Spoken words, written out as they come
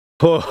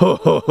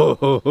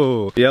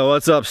Whoa. Yo,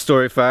 what's up,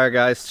 Story Fire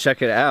guys?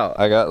 Check it out.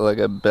 I got like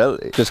a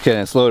belly. Just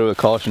kidding, it's loaded with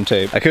caution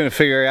tape. I couldn't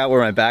figure out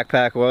where my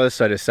backpack was,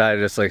 so I decided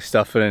to just like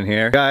stuff it in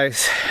here.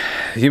 Guys,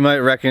 you might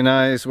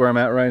recognize where I'm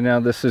at right now.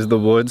 This is the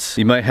woods.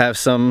 You might have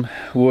some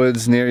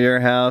woods near your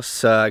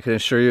house. I can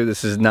assure you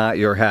this is not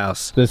your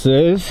house. This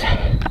is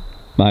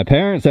my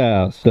parents'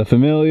 house. The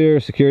familiar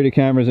security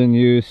cameras in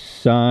use,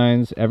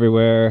 signs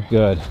everywhere.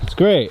 Good. It's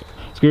great.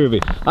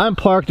 Groovy. I'm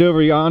parked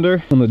over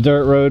yonder on the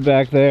dirt road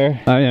back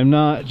there. I am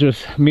not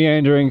just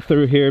meandering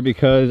through here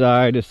because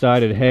I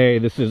decided, hey,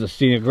 this is a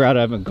scenic route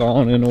I haven't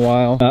gone in a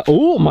while.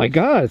 Oh my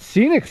god,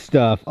 scenic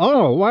stuff.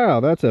 Oh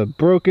wow, that's a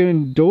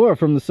broken door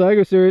from the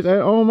Psycho series.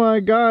 And oh my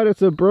god,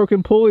 it's a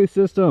broken pulley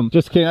system.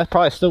 Just kidding, that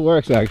probably still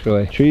works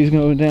actually. Trees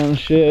going down and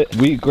shit,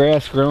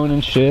 wheatgrass growing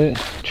and shit.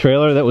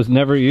 Trailer that was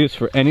never used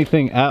for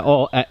anything at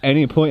all at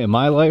any point in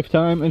my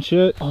lifetime and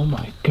shit. Oh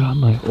my god,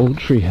 my old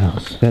tree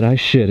house that I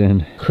shit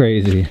in.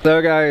 Crazy.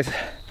 So guys,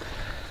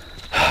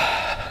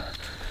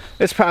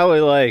 it's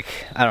probably like,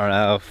 I don't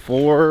know,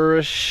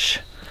 4-ish.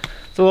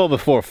 It's a little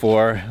before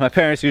 4. My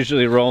parents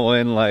usually roll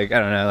in like,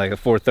 I don't know, like a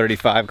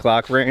 4:35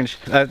 clock range.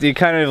 You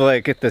kind of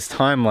like get this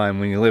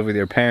timeline when you live with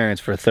your parents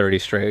for 30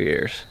 straight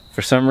years.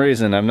 For some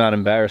reason, I'm not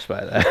embarrassed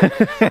by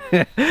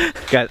that.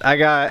 I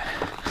got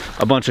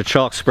a bunch of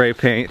chalk spray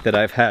paint that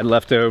I've had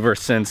left over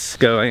since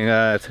going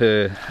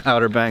to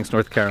Outer Banks,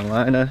 North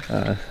Carolina.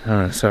 I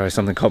don't know, sorry,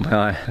 something caught my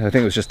eye. I think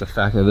it was just the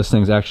fact that this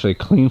thing's actually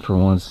clean for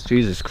once.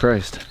 Jesus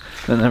Christ,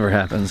 that never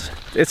happens.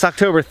 It's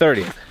October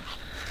 30th.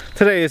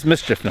 Today is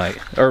Mischief Night,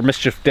 or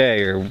Mischief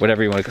Day, or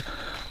whatever you want to call it.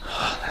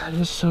 Oh, that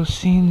is so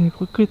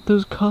scenic. Look at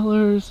those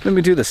colors. Let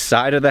me do the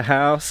side of the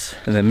house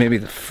and then maybe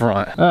the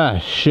front. Ah,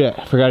 shit.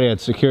 I forgot he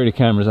had security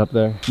cameras up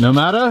there. No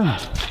matter,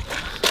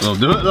 we'll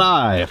do it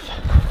live.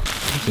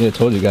 Yeah, I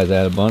told you guys I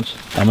had a bunch.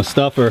 I'm a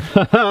stuffer.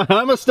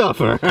 I'm a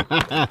stuffer.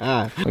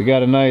 We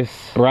got a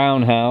nice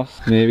brown house.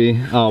 Maybe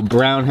I'll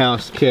brown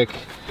house kick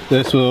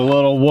this with a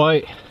little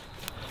white.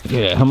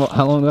 Yeah,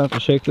 how long do I have to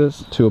shake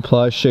this? To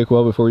apply, shake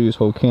well before use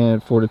whole can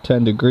at 4 to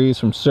 10 degrees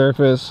from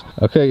surface.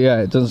 Okay,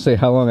 yeah, it doesn't say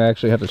how long I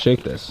actually have to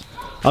shake this.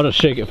 I'll just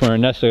shake it for a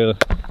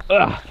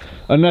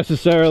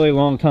unnecessarily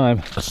long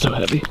time. It's so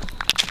heavy.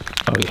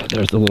 Oh yeah,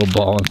 there's the little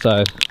ball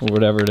inside, or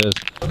whatever it is.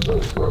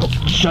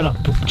 Shut up,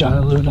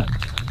 John Luna.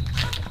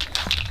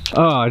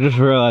 Oh, I just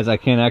realized I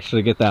can't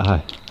actually get that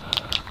high.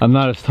 I'm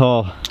not as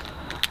tall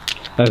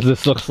as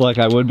this looks like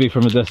I would be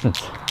from a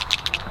distance.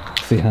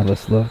 Let's see how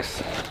this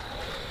looks.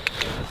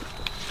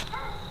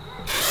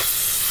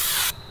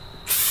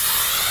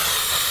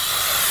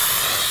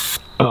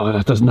 Oh,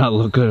 that does not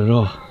look good at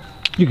all.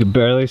 You can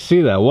barely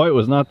see that. White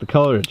was not the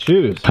color to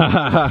choose.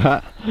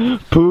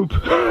 Poop.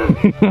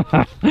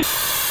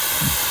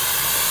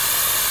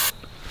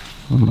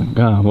 Oh my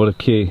god, what a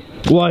key.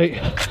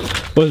 White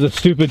was a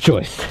stupid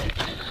choice.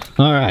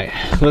 Alright,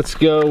 let's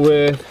go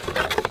with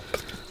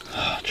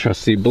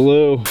trusty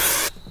blue.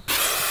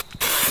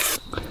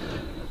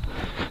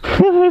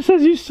 It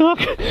says you suck.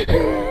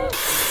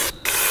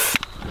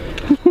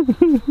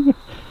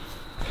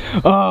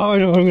 Oh, I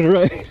know what I'm gonna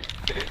write.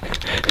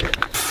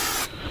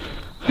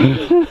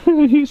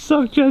 You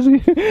suck, Jesse.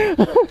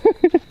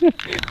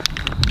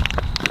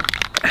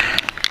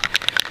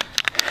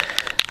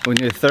 When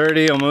you're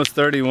 30, almost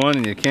 31,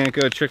 and you can't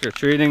go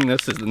trick-or-treating,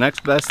 this is the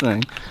next best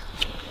thing.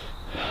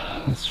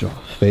 Let's draw a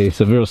face,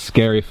 a real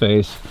scary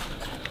face.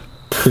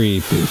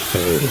 Creepy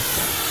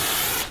face.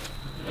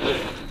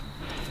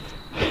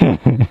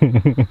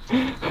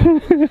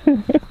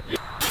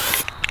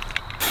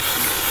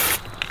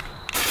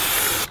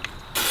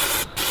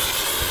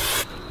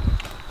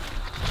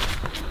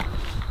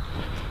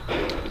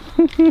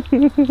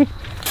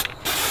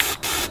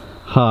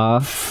 Ha.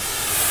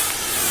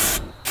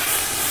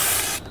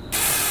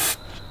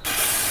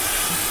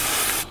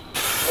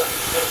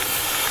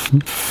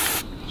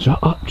 Shut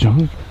up,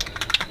 John.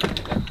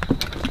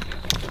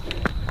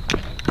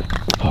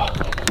 Oh.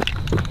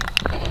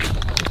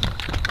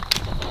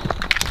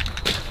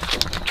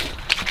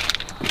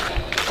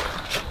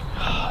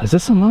 Is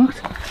this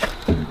unlocked?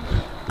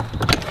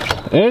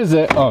 Is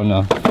it? Oh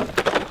no.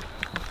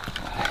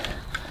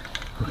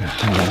 We're gonna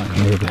hide out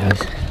here,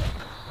 guys.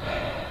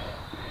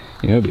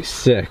 You know, it'd be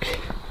sick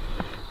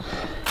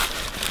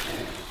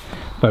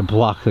if I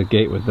block the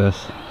gate with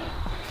this.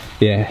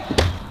 Yeah.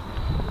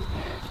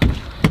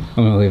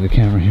 I'm gonna leave the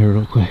camera here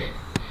real quick.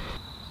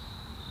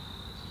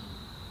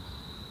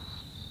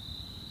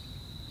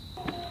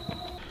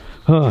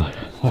 Oh,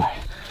 alright.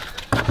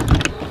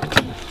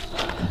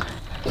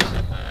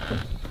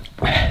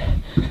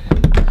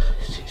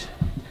 Jeez.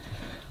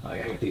 Oh, I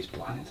gotta get these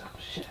blinds up.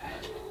 Shit.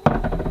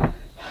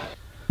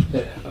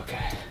 Yeah,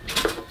 okay.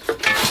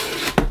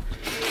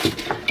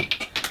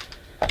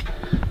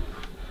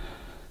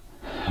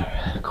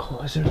 Alright,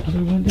 cool. Is there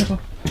another window?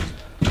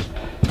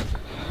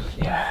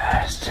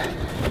 Yes.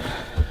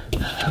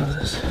 How is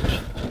this?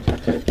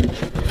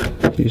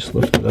 You just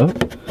lift it up.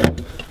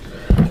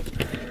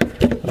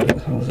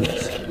 How is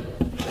this?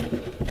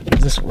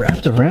 Is this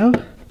wrapped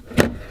around?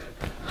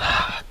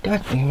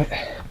 God damn it.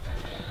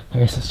 I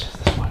guess it's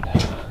just this window.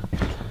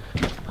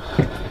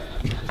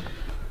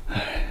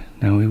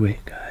 Now we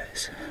wait,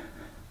 guys.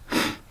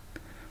 Is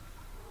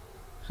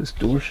this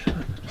door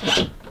shut?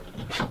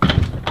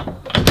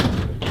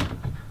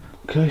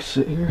 Okay,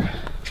 sit here.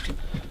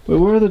 Wait,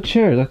 where are the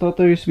chairs? I thought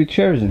there used to be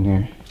chairs in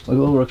here. Like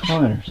little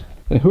recliners.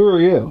 Hey, who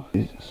are you?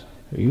 Jesus.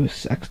 Are you a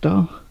sex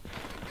doll?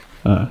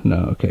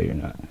 No, okay, you're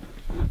not.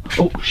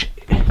 Oh, shit.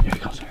 There he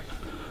comes. There he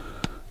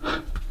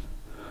comes.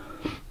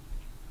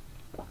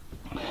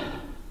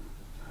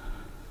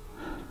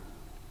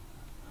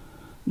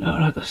 No,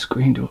 not the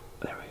screen door.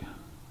 There we go.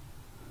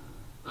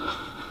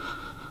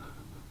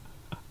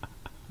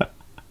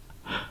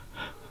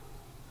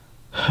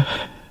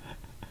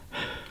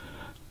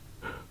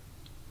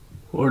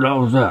 What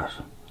was that?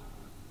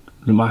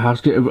 Did my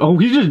house get... Oh,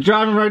 he's just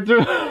driving right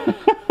through.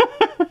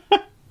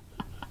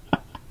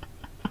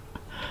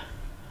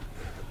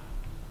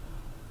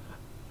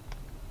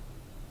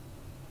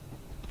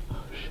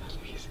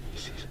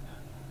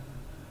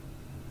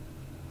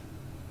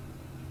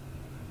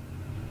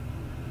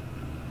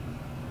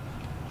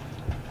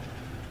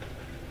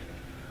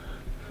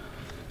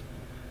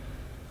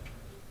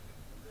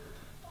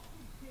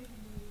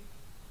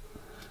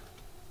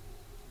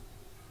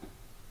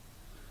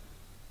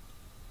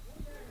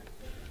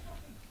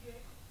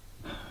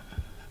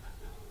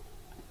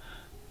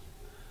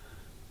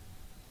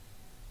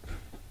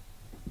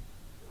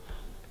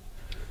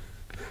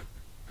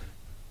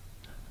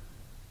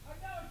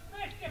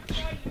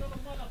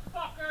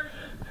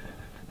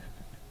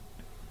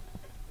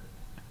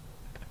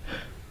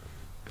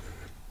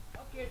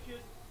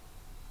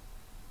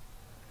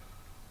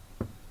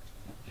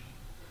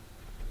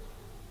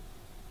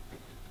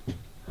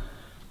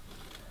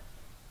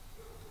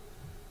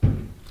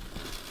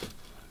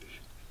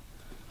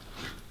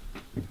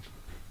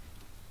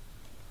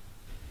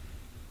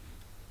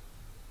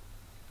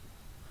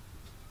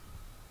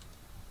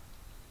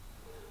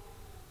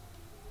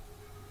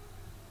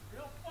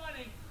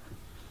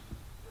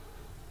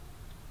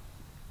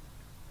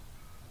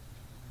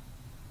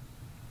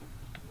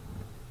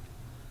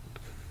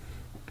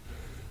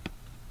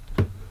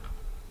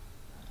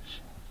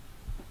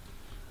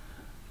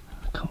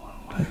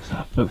 It's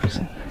not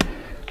focusing.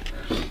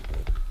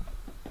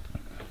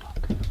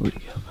 Where'd he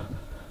go?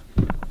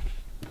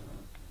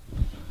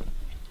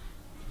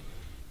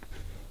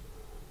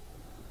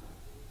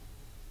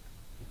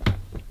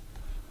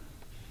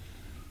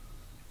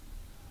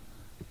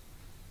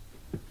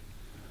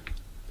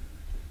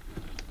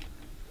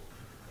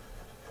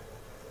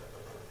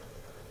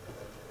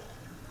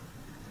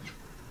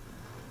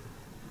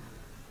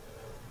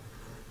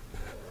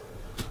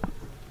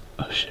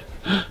 Oh shit.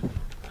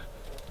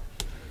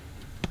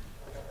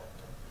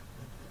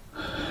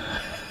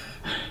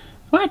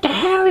 What the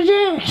hell is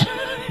this?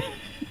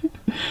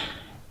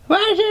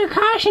 Why is there a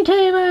caution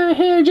tape over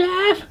here,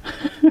 Jeff?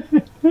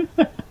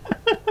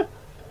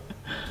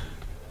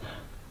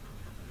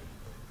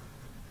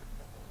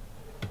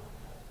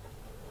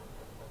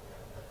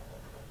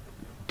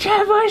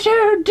 Jeff, why is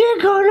there a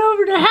dick all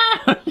over the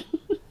house?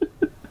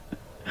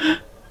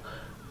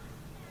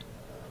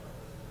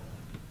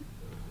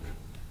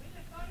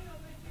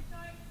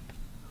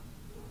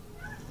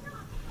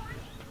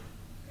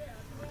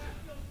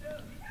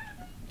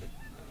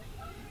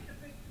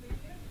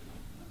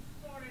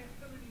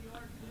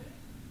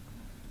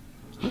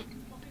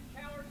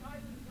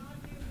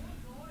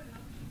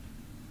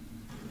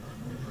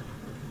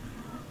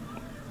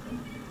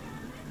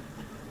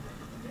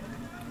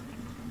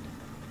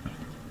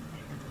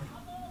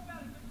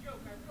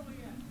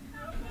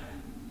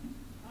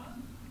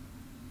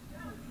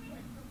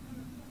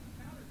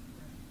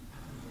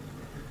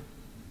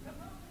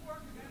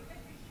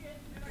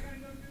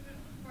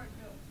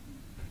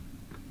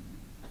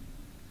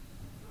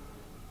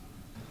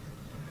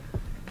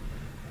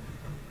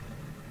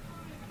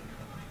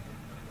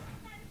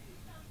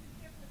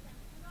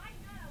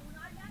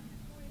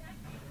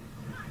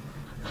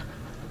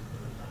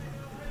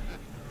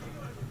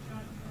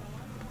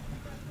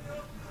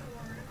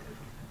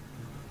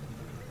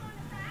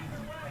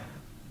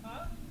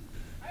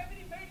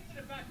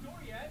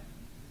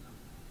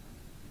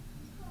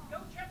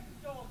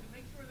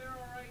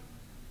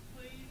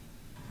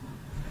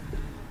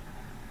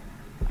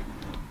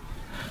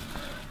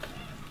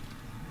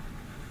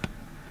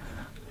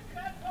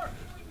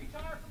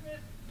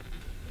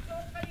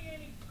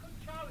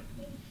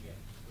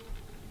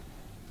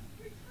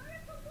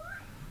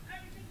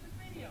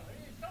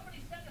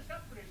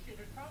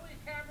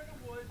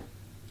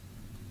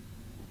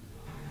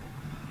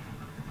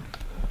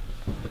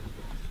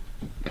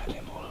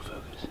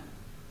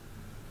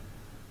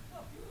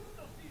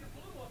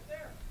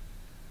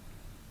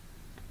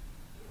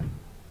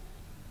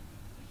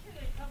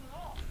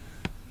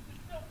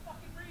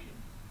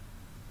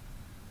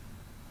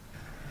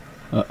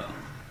 Uh-oh.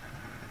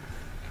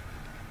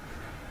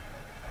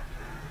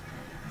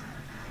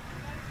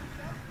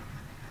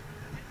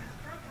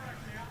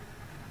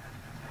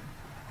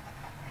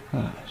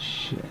 Oh,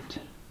 shit.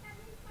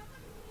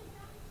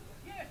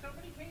 Yeah,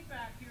 somebody came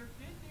back here,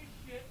 did this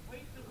shit,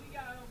 wait till we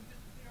got home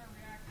just to see our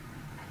reaction.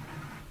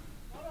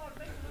 Hold on,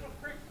 make a little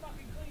prick fucking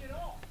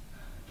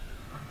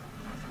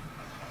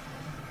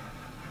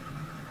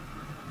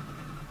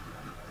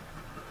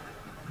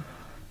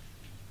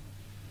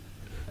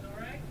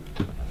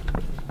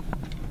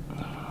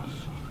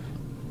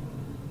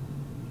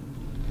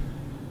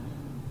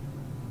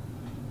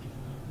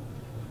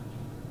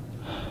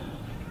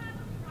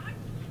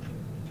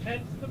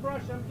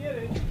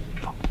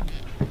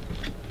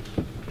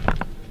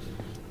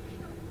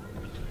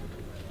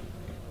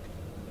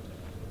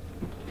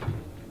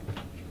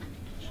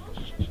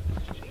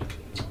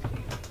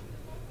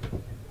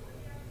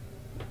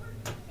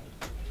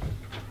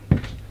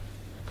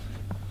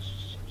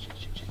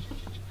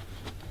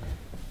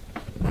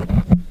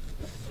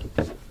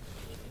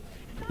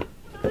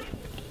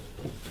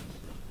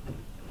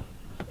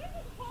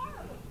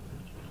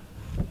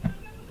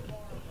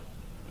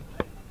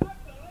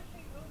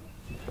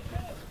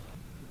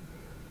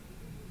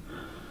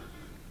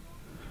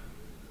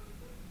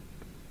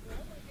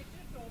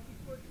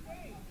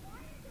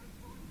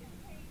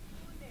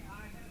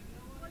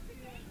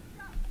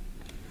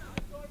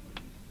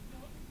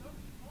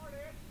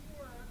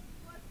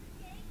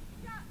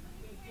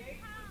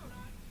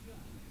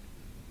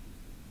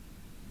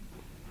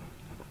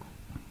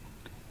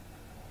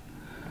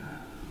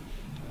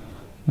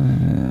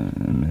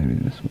Maybe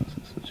this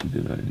wasn't such a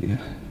good idea.